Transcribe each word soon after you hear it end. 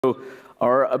So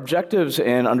our objectives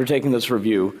in undertaking this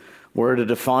review were to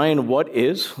define what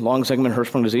is long segment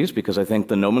Hirschsprung disease, because I think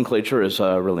the nomenclature is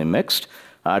really mixed,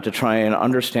 to try and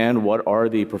understand what are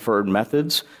the preferred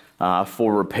methods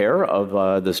for repair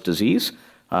of this disease,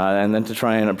 and then to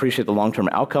try and appreciate the long-term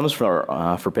outcomes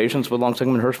for patients with long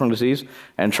segment Hirschsprung disease,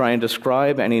 and try and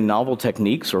describe any novel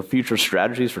techniques or future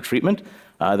strategies for treatment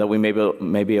that we may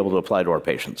be able to apply to our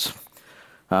patients.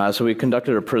 So we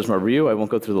conducted a PRISMA review. I won't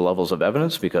go through the levels of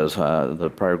evidence because the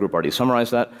prior group already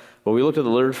summarized that. But we looked at the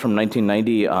literature from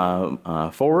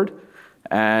 1990 forward,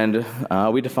 and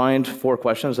we defined 4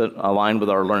 questions that align with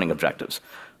our learning objectives.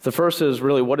 The first is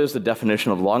really, what is the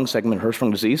definition of long segment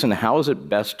Hirschsprung disease, and how is it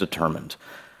best determined?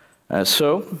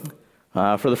 For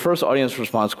the first audience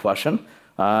response question,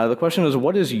 the question is,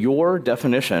 what is your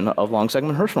definition of long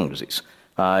segment Hirschsprung disease?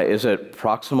 Is it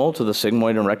proximal to the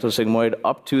sigmoid and rectosigmoid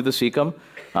up to the cecum,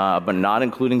 but not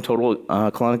including total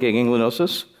colonic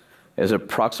aganglionosis? Is it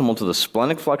proximal to the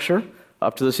splenic flexure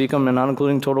up to the cecum and not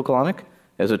including total colonic?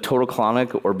 Is it total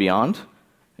colonic or beyond?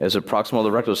 Is it proximal to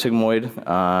the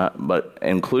rectosigmoid, but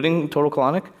including total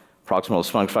colonic? Proximal to the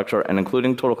splenic flexure and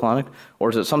including total colonic? Or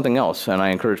is it something else? And I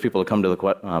encourage people to come to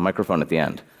the microphone at the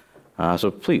end. So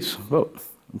please, vote.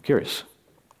 I'm curious.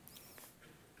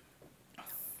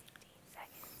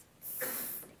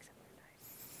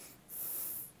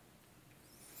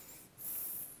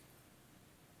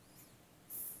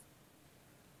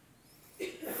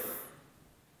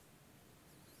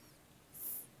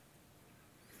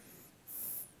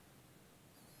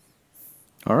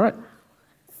 All right.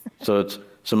 So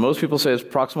most people say it's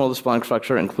proximal to the splenic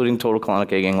flexure, including total colonic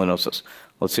aganglionosis.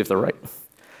 Let's see if they're right.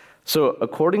 So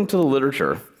according to the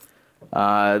literature,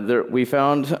 we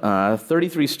found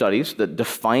 33 studies that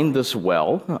defined this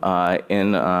well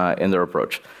in their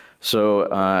approach. So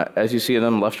as you see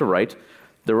them left to right,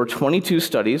 there were 22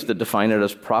 studies that defined it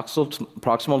as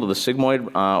proximal to the sigmoid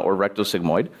or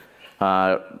rectosigmoid.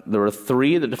 There were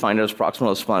 3 that defined it as proximal to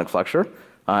the splenic flexure.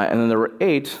 And then there were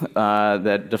 8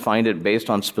 that defined it based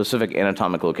on specific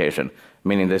anatomic location,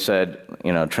 meaning they said,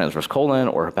 transverse colon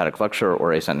or hepatic flexure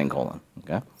or ascending colon.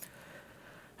 Okay?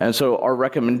 And so our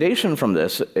recommendation from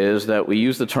this is that we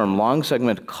use the term long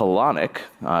segment colonic,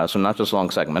 so not just long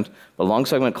segment, but long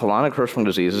segment colonic Hirschsprung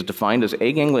disease is defined as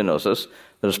aganglionosis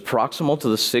that is proximal to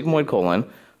the sigmoid colon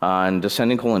and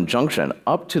descending colon junction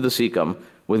up to the cecum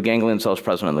with ganglion cells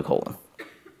present in the colon.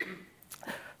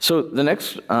 So the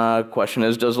next question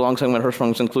is, does long segment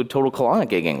Hirschsprung include total colonic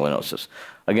aganglionosis?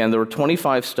 Again, there were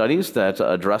 25 studies that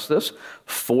addressed this.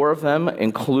 4 of them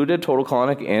included total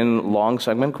colonic in long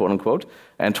segment, quote unquote,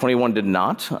 and 21 did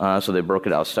not, so they broke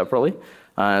it out separately.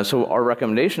 So our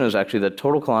recommendation is actually that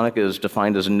total colonic is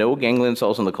defined as no ganglion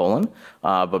cells in the colon,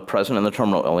 but present in the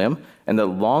terminal ileum, and that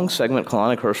long segment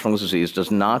colonic Hirschsprung disease does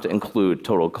not include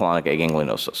total colonic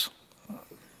aganglionosis.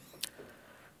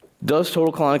 Does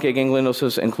total colonic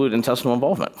aganglionosis include intestinal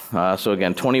involvement? So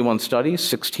again, 21 studies,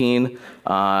 16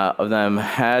 of them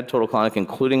had total colonic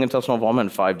including intestinal involvement,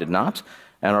 and 5 did not.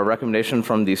 And our recommendation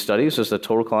from these studies is that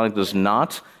total colonic does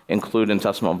not include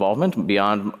intestinal involvement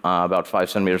beyond about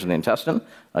 5 centimeters of the intestine,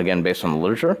 again, based on the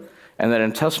literature. And that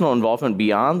intestinal involvement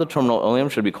beyond the terminal ileum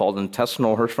should be called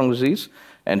intestinal Hirschsprung disease.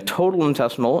 And total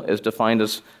intestinal is defined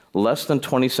as less than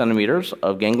 20 centimeters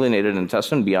of ganglionated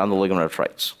intestine beyond the ligament of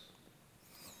Treitz.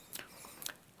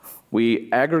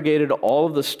 We aggregated all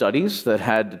of the studies that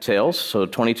had details, so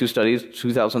 22 studies,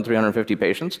 2,350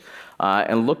 patients,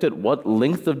 and looked at what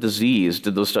length of disease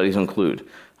did those studies include.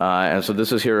 And so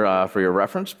this is here for your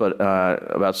reference, but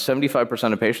about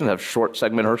 75% of patients have short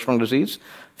segment Hirschsprung disease,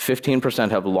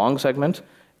 15% have long segment,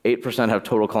 8% have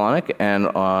total colonic,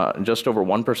 and just over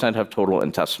 1% have total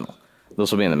intestinal.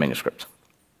 This will be in the manuscript.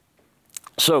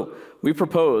 So we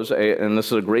propose, and this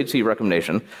is a grade C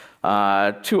recommendation, 2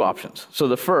 options. So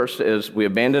the first is we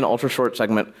abandon ultra-short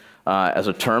segment as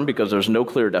a term because there's no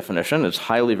clear definition. It's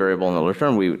highly variable in the literature,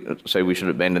 and we say we should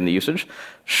abandon the usage.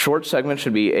 Short segment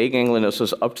should be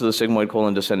aganglionosis up to the sigmoid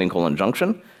colon descending colon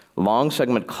junction. Long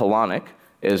segment colonic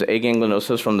is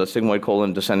aganglionosis from the sigmoid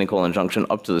colon descending colon junction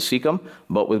up to the cecum,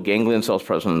 but with ganglion cells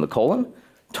present in the colon.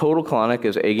 Total colonic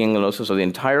is aganglionosis of the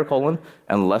entire colon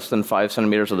and less than 5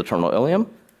 centimeters of the terminal ileum.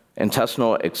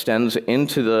 Intestinal extends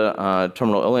into the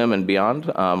terminal ileum and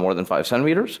beyond more than 5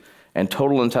 centimeters, and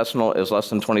total intestinal is less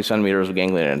than 20 centimeters of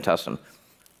ganglionated intestine.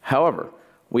 However,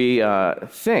 we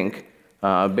think,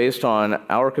 based on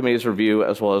our committee's review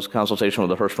as well as consultation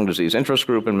with the Hirschsprung disease interest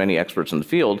group and many experts in the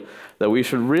field, that we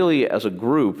should really, as a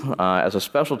group, as a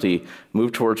specialty,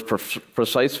 move towards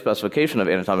precise specification of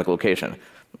anatomic location.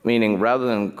 Meaning, rather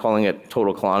than calling it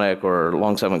total colonic or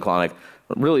long segment colonic,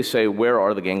 really say where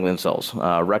are the ganglion cells,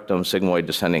 rectum, sigmoid,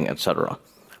 descending, etc.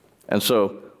 And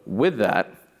so with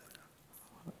that,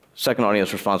 second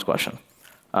audience response question.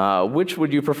 Which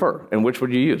would you prefer and which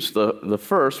would you use? The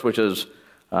first, which is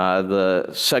the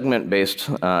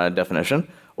segment-based definition,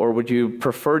 or would you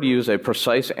prefer to use a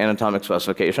precise anatomic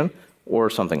specification or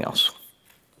something else?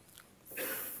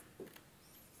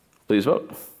 Please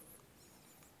vote.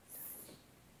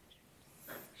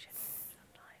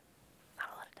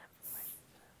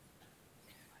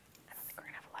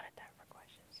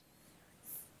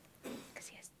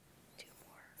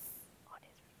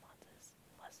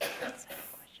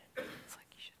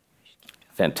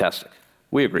 Fantastic.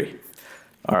 We agree.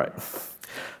 All right.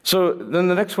 So then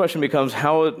the next question becomes,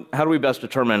 how do we best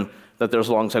determine that there's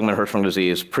long segment Hirschsprung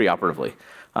disease preoperatively?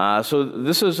 So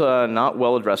this is not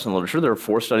well addressed in the literature. There are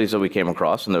 4 studies that we came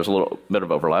across, and there's a little bit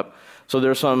of overlap. So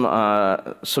there's some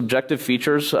subjective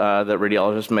features that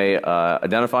radiologists may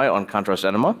identify on contrast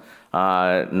enema.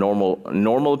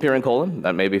 Normal appearing colon,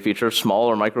 that may be a feature, small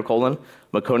or microcolon,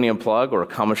 meconium plug or a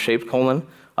comma-shaped colon,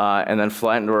 and then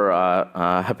flattened or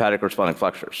hepatic or splenic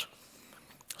flexures.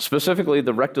 Specifically,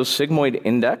 the rectosigmoid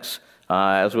index,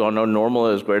 as we all know, normal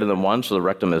is greater than 1, so the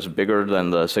rectum is bigger than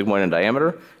the sigmoid in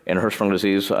diameter. In Hirschsprung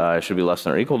disease, it should be less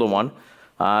than or equal to 1.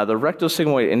 The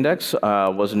rectosigmoid index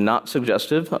was not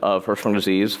suggestive of Hirschsprung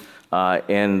disease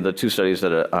in the 2 studies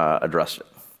that addressed it.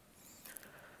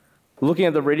 Looking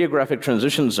at the radiographic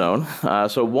transition zone,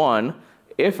 so 1,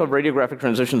 if a radiographic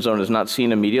transition zone is not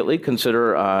seen immediately,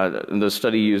 consider the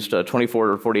study used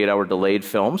 24 or 48-hour delayed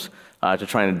films to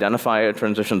try and identify a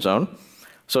transition zone.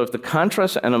 So if the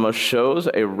contrast enema shows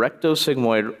a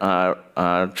rectosigmoid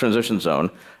transition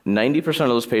zone, 90% of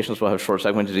those patients will have short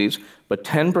segment disease, but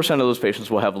 10% of those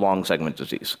patients will have long segment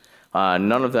disease.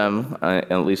 None of them,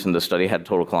 at least in this study, had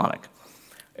total colonic.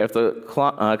 If the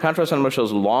contrast enema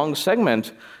shows long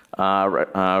segment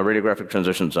radiographic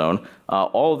transition zone,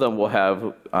 all of them will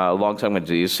have long segment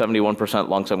disease, 71%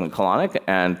 long segment colonic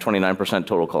and 29%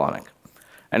 total colonic.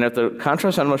 And if the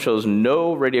contrast enema shows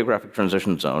no radiographic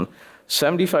transition zone,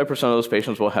 75% of those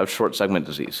patients will have short segment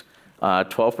disease.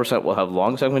 12% will have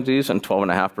long segment disease, and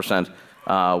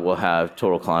 12.5% will have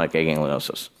total colonic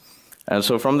aganglionosis. And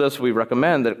so from this, we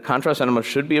recommend that contrast enema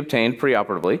should be obtained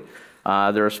preoperatively.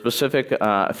 There are specific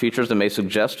features that may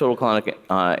suggest total colonic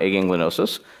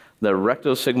aganglionosis. The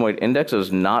rectosigmoid index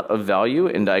is not of value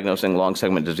in diagnosing long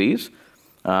segment disease.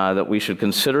 That we should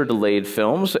consider delayed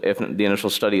films if the initial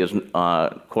study is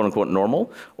quote-unquote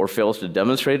normal or fails to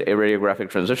demonstrate a radiographic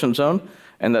transition zone,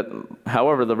 and that,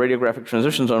 however, the radiographic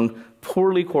transition zone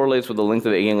poorly correlates with the length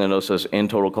of aganglionosis in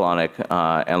total colonic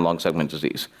and long segment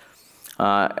disease.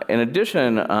 In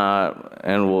addition,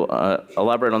 and we'll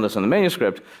elaborate on this in the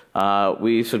manuscript,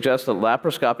 we suggest that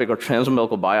laparoscopic or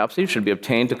transumbilical biopsy should be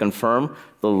obtained to confirm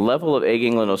the level of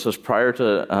aganglionosis prior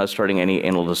to starting any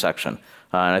anal dissection.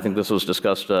 And I think this was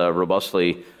discussed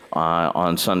robustly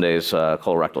on Sunday's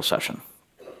colorectal session.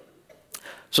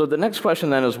 So the next question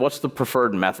then is, what's the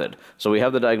preferred method? So we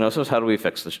have the diagnosis. How do we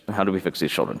fix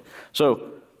these children?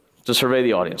 So to survey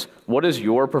the audience, what is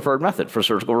your preferred method for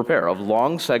surgical repair of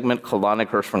long segment colonic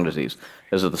Hirschsprung disease?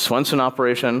 Is it the Swenson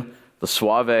operation, the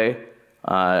Suave,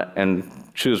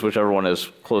 and choose whichever one is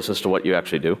closest to what you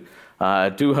actually do.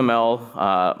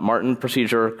 Duhamel, Martin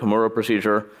procedure, Kimura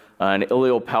procedure, an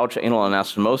ileal pouch anal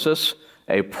anastomosis,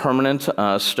 a permanent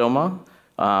stoma,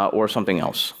 or something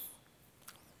else.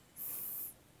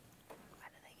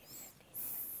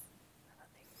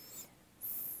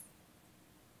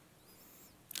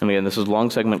 And again, this is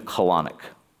long segment colonic,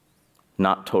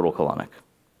 not total colonic,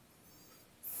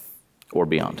 or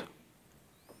beyond.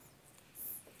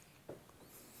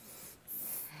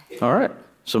 All right,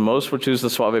 so most would choose the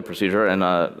Suave procedure,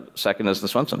 and second is the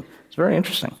Swenson. It's very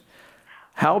interesting.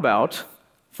 How about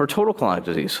for total colonic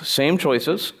disease? Same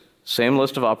choices, same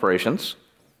list of operations.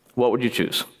 What would you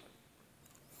choose?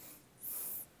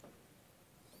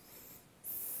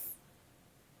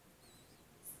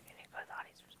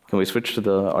 Can we switch to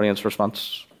the audience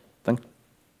response thing?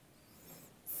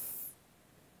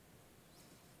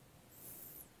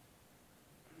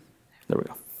 There we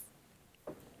go.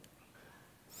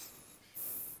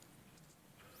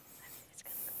 It's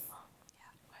going to go long. Yeah,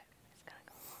 what? It's going to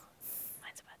go long.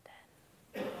 Mine's about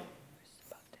 10.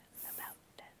 About 10. About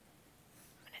 10.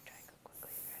 I'm going to try and go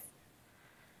quickly, right?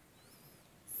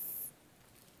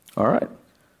 All right.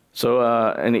 So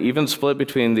an even split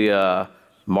between the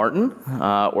Martin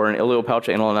or an ileal pouch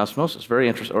anal anastomosis. Very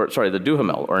interesting. Or sorry, the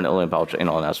Duhamel or an ileal pouch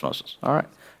anal anastomosis. All right,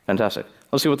 fantastic.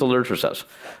 Let's see what the literature says.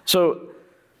 So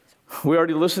We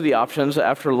already listed the options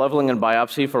after leveling and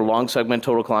biopsy for long segment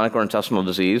total colonic or intestinal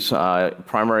disease,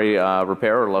 primary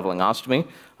repair or leveling ostomy,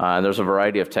 and there's a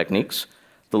variety of techniques.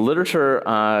 The literature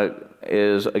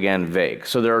is, again, vague.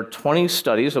 So there are 20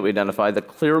 studies that we identified that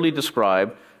clearly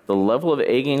describe the level of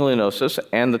aganglionosis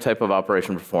and the type of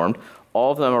operation performed.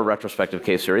 All of them are retrospective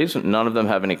case series. None of them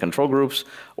have any control groups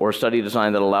or study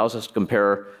design that allows us to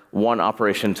compare one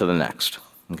operation to the next.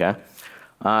 Okay?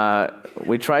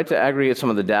 We tried to aggregate some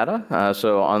of the data.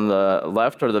 So on the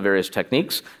left are the various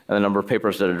techniques and the number of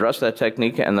papers that address that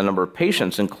technique and the number of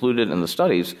patients included in the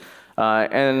studies.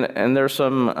 And there's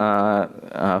some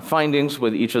findings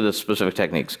with each of the specific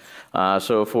techniques.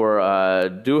 So for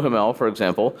Duhamel, for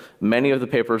example, many of the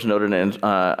papers noted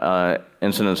an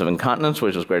incidence of incontinence,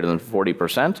 which is greater than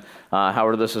 40%.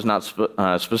 However, this is not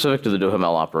specific to the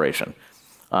Duhamel operation.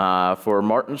 For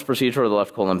Martin's procedure or the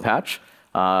left colon patch,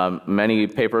 many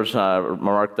papers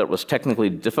remarked that it was technically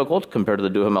difficult compared to the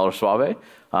Duhamel or Suave,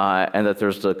 and that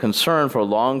there's the concern for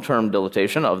long-term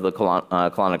dilatation of the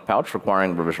colonic pouch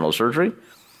requiring revisional surgery.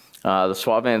 The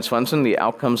Suave and Swenson, the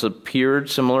outcomes appeared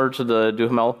similar to the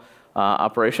Duhamel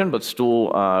operation, but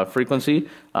stool frequency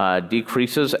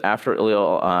decreases after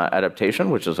ileal adaptation,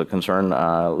 which is a concern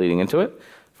leading into it.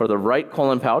 For the right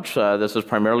colon pouch, this is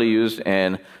primarily used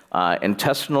in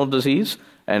intestinal disease.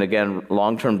 And again,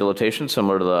 long-term dilatation,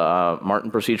 similar to the Martin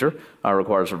procedure,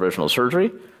 requires revisional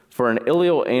surgery. For an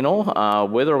ileoanal,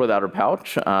 with or without a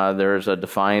pouch, there's a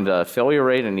defined failure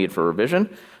rate and need for revision.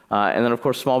 And then, of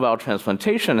course, small bowel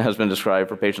transplantation has been described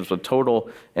for patients with total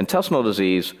intestinal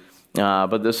disease,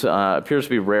 but this appears to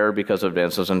be rare because of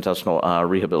advances in intestinal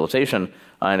rehabilitation,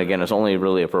 and again, is only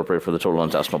really appropriate for the total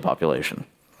intestinal population.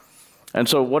 And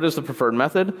so what is the preferred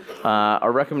method?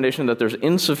 Our recommendation that there's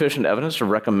insufficient evidence to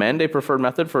recommend a preferred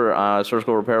method for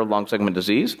surgical repair of long segment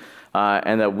disease,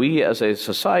 and that we as a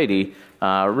society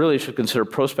really should consider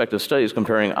prospective studies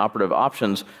comparing operative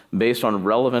options based on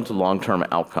relevant long-term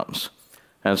outcomes.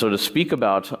 And so to speak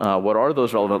about what are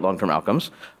those relevant long-term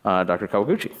outcomes, Dr.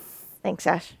 Kawaguchi. Thanks,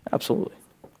 Ash. Absolutely.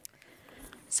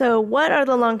 So what are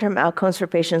the long-term outcomes for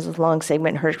patients with long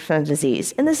segment Hirschsprung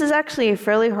disease? And this is actually a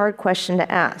fairly hard question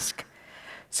to ask.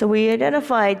 So we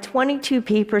identified 22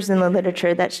 papers in the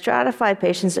literature that stratified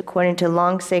patients according to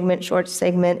long segment, short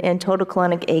segment, and total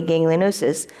colonic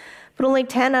aganglionosis. But only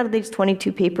 10 out of these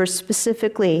 22 papers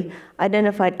specifically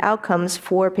identified outcomes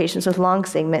for patients with long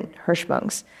segment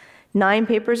Hirschsprungs. 9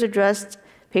 papers addressed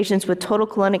patients with total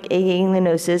colonic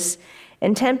aganglionosis,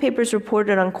 and 10 papers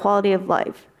reported on quality of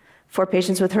life for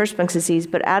patients with Hirschsprung's disease,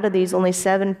 but out of these, only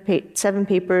 7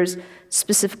 papers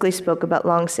specifically spoke about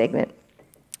long segment.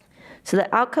 So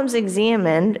the outcomes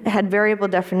examined had variable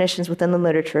definitions within the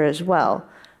literature as well.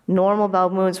 Normal bowel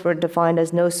movements were defined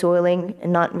as no soiling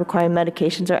and not requiring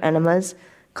medications or enemas,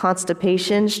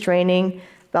 constipation, straining,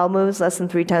 bowel movements less than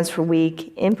 3 times per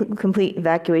week, incomplete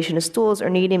evacuation of stools, or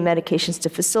needing medications to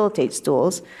facilitate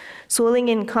stools. Soiling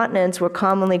and incontinence were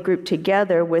commonly grouped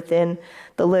together within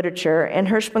the literature, and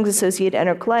Hirschsprung's associated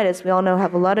enterocolitis, we all know,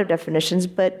 have a lot of definitions,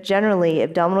 but generally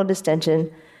abdominal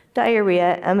distension,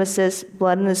 diarrhea, emesis,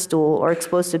 blood in the stool, or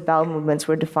explosive bowel movements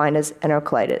were defined as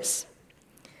enterocolitis.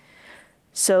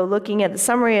 So looking at the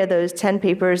summary of those 10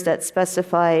 papers that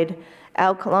specified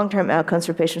long-term outcomes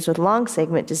for patients with long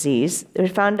segment disease, they were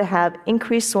found to have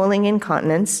increased soiling and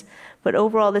incontinence, but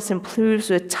overall this improves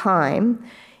with time,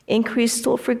 increased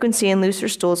stool frequency in looser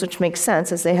stools, which makes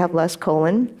sense as they have less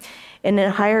colon, and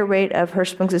a higher rate of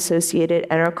Hirschsprung's associated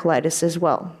enterocolitis as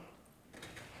well.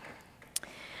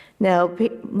 Now,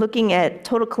 looking at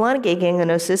total colonic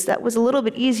aganglionosis, that was a little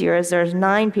bit easier as there's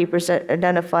 9 papers that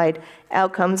identified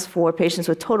outcomes for patients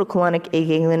with total colonic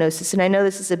aganglionosis. And I know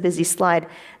this is a busy slide,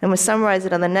 and I'm going to summarize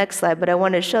it on the next slide, but I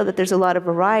wanted to show that there's a lot of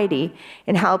variety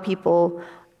in how people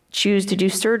choose to do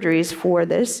surgeries for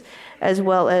this, as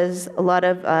well as a lot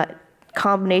of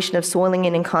combination of soiling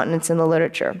and incontinence in the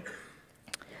literature.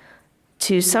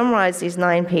 To summarize these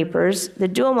 9 papers, the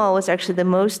Duhamel was actually the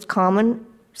most common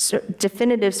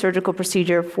definitive surgical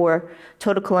procedure for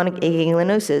total colonic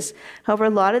aganglionosis. However, a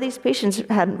lot of these patients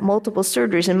had multiple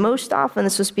surgeries, and most often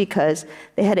this was because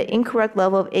they had an incorrect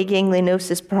level of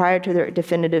aganglionosis prior to their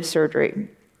definitive surgery.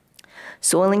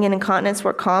 Soiling and incontinence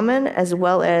were common, as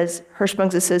well as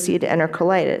Hirschsprung's associated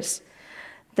enterocolitis.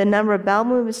 The number of bowel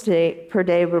movements per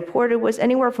day reported was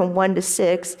anywhere from 1 to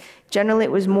 6. Generally,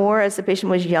 it was more as the patient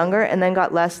was younger, and then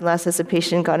got less and less as the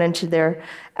patient got into their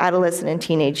adolescent and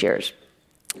teenage years.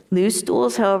 Loose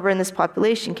stools, however, in this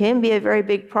population can be a very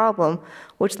big problem,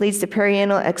 which leads to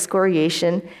perianal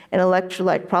excoriation and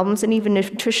electrolyte problems and even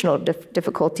nutritional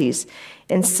difficulties.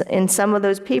 In some of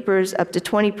those papers, up to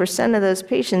 20% of those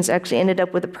patients actually ended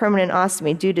up with a permanent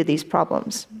ostomy due to these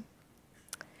problems.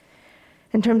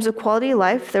 In terms of quality of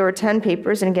life, there were 10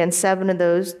 papers, and again, 7 of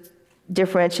those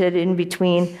differentiated in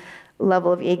between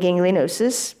level of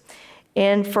aganglionosis.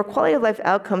 And for quality of life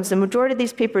outcomes, the majority of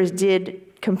these papers did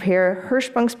compare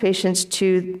Hirschsprung's patients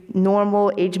to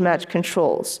normal age-matched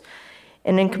controls.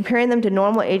 And in comparing them to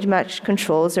normal age-matched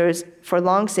controls, for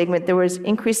long segment, there was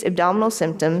increased abdominal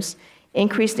symptoms,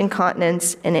 increased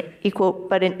incontinence, and an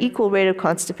equal rate of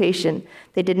constipation.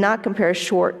 They did not compare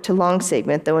short to long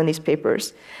segment, though, in these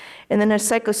papers. And then a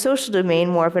psychosocial domain,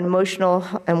 more of an emotional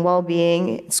and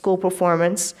well-being, school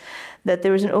performance, that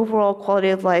there was an overall quality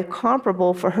of life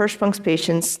comparable for Hirschsprung's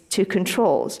patients to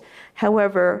controls.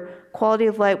 However, quality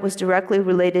of life was directly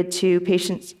related to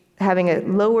patients having a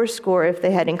lower score if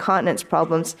they had incontinence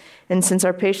problems. And since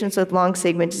our patients with long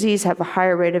segment disease have a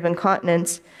higher rate of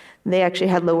incontinence, they actually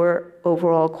had lower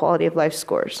overall quality of life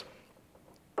scores.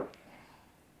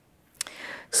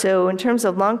 So in terms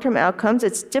of long-term outcomes,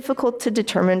 it's difficult to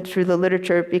determine through the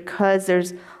literature because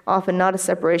there's often not a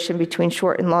separation between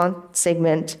short and long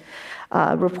segment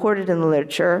reported in the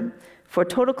literature. For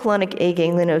total colonic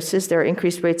aganglionosis, there are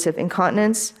increased rates of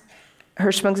incontinence,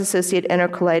 Hirschsprung's-associated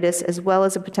enterocolitis, as well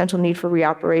as a potential need for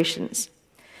reoperations.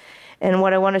 And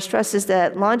what I want to stress is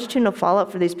that longitudinal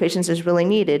follow-up for these patients is really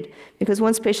needed because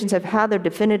once patients have had their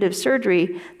definitive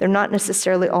surgery, they're not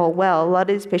necessarily all well. A lot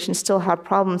of these patients still have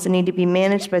problems and need to be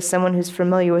managed by someone who's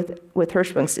familiar with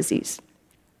Hirschsprung's disease.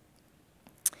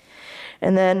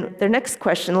 And then the next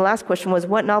question, the last question, was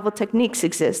what novel techniques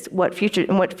exist? What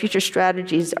future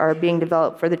strategies are being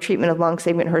developed for the treatment of long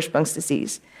segment Hirschsprung's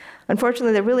disease?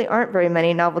 Unfortunately, there really aren't very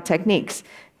many novel techniques.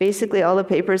 Basically, all the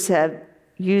papers have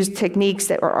used techniques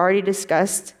that were already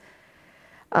discussed.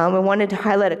 We wanted to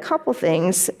highlight a couple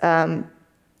things. The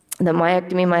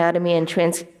myectomy, myotomy, and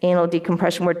transanal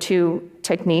decompression were 2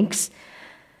 techniques.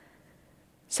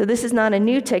 So this is not a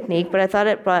new technique, but I thought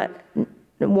it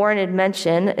warranted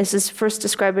mention. This is first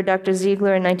described by Dr.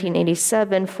 Ziegler in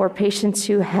 1987 for patients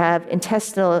who have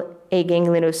intestinal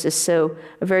aganglionosis, so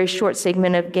a very short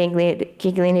segment of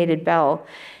ganglionated bowel.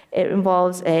 It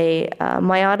involves a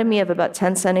myotomy of about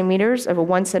 10 centimeters of a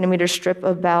 1 centimeter strip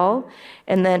of bowel,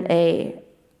 and then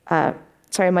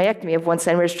myectomy of 1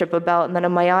 centimeter strip of bowel, and then a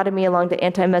myotomy along the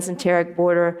antimesenteric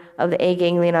border of the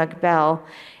aganglionic bowel,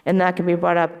 and that can be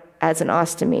brought up as an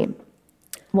ostomy.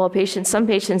 While some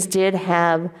patients did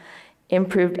have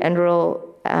improved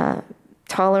enteral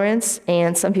tolerance,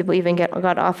 and some people even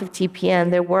got off of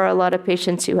TPN, there were a lot of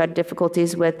patients who had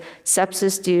difficulties with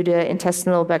sepsis due to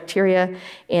intestinal bacteria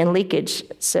and leakage,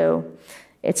 so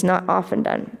it's not often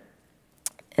done.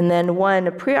 And then a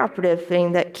preoperative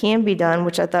thing that can be done,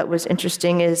 which I thought was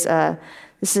interesting, is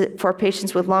this is for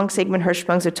patients with long segment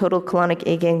Hirschsprung's or total colonic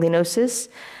aganglionosis.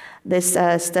 This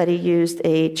study used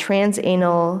a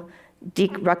transanal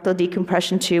rectal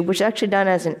decompression tube, which is actually done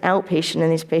as an outpatient in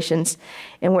these patients,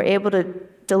 and we're able to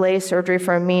delay surgery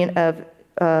for a mean of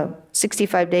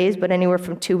 65 days, but anywhere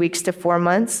from 2 weeks to 4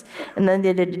 months. And then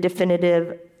they did a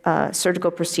definitive surgical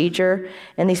procedure,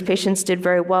 and these patients did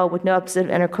very well with no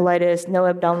episode of enterocolitis, no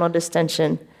abdominal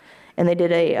distension, and they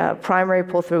did a primary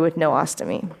pull-through with no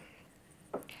ostomy.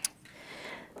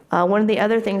 One of the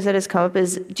other things that has come up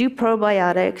is, do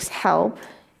probiotics help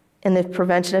in the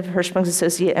prevention of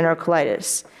Hirschsprung's-associated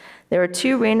enterocolitis? There are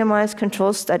 2 randomized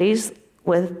control studies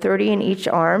with 30 in each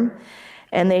arm,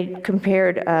 and they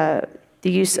compared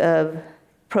the use of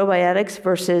probiotics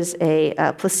versus a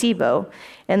placebo,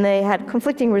 and they had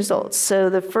conflicting results.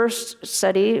 So the first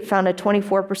study found a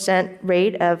 24%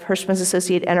 rate of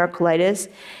Hirschsprung's-associated enterocolitis,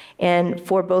 and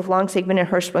for both long segment and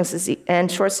Hirschsprung's disease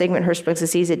and short segment Hirschsprung's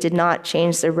disease, it did not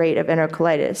change the rate of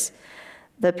enterocolitis.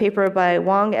 The paper by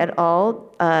Wang et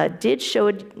al. Did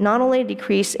show not only a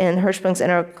decrease in Hirschsprung's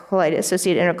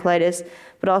associated enterocolitis,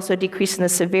 but also a decrease in the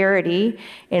severity,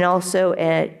 and also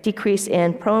a decrease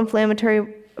in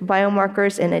pro-inflammatory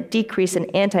biomarkers and a decrease in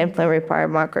anti-inflammatory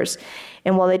biomarkers.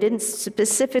 And while they didn't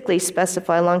specifically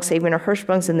specify long segment or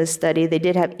Hirschsprung's in this study, they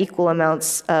did have equal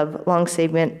amounts of long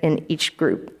segment in each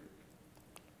group.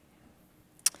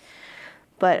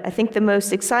 But I think the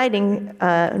most exciting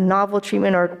novel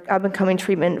treatment or up-and-coming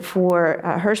treatment for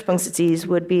Hirschsprung's disease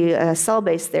would be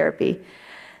cell-based therapy.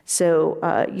 So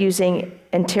using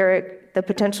the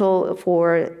potential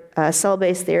for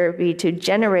cell-based therapy to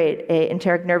generate an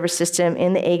enteric nervous system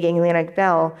in the aganglionic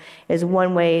bowel is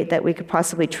one way that we could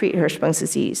possibly treat Hirschsprung's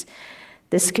disease.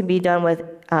 This can be done with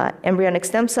embryonic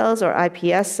stem cells or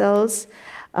iPS cells.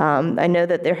 I know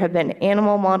that there have been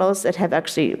animal models that have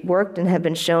actually worked and have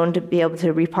been shown to be able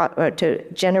to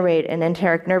generate an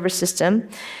enteric nervous system.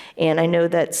 And I know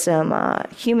that some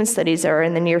human studies are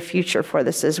in the near future for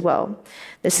this as well.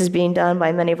 This is being done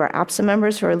by many of our APSA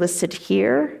members who are listed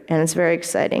here, and it's very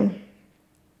exciting.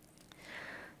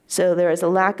 So there is a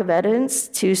lack of evidence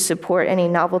to support any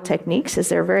novel techniques, as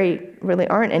there really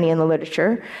aren't any in the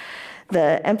literature.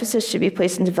 The emphasis should be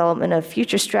placed in development of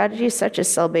future strategies such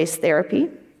as cell-based therapy.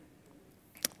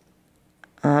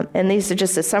 And these are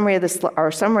just a summary of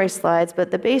our summary slides,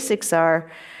 but the basics are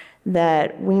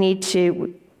that we need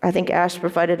to, I think Ash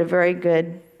provided a very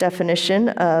good definition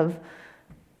of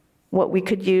what we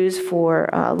could use for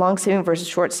long segment versus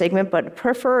short segment, but a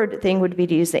preferred thing would be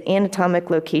to use the anatomic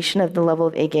location of the level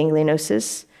of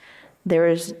aganglionosis. There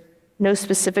is no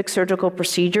specific surgical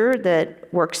procedure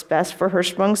that works best for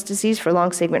Hirschsprung's disease, for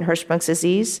long segment Hirschsprung's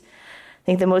disease. I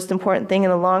think the most important thing in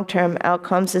the long-term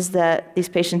outcomes is that these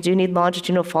patients do need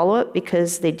longitudinal follow-up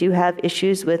because they do have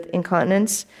issues with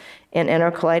incontinence and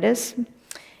enterocolitis.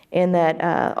 And that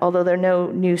although there are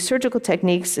no new surgical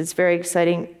techniques, it's very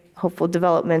exciting, hopeful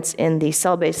developments in the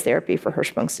cell-based therapy for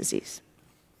Hirschsprung's disease.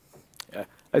 Yeah.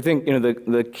 I think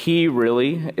the key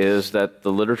really is that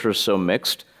the literature is so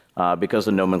mixed because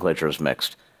the nomenclature is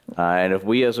mixed. And if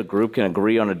we as a group can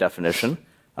agree on a definition,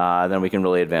 then we can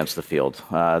really advance the field.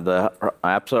 The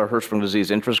APSA Hirschsprung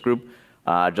Disease Interest Group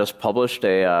just published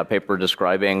a paper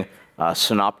describing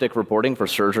synoptic reporting for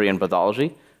surgery and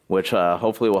pathology, which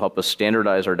hopefully will help us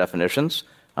standardize our definitions.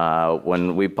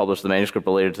 When we publish the manuscript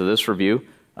related to this review,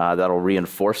 that'll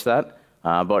reinforce that.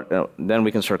 But then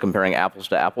we can start comparing apples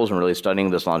to apples and really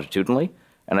studying this longitudinally.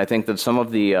 And I think that some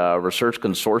of the research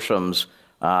consortiums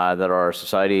that our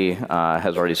society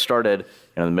has already started,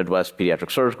 the Midwest Pediatric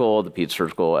Surgical, the Peds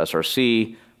Surgical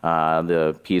SRC,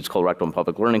 the Peds Colorectal and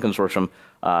Public Learning Consortium,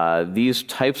 these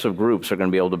types of groups are going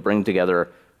to be able to bring together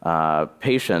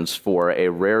patients for a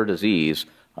rare disease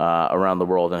around the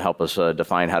world and help us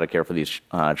define how to care for these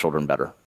children better.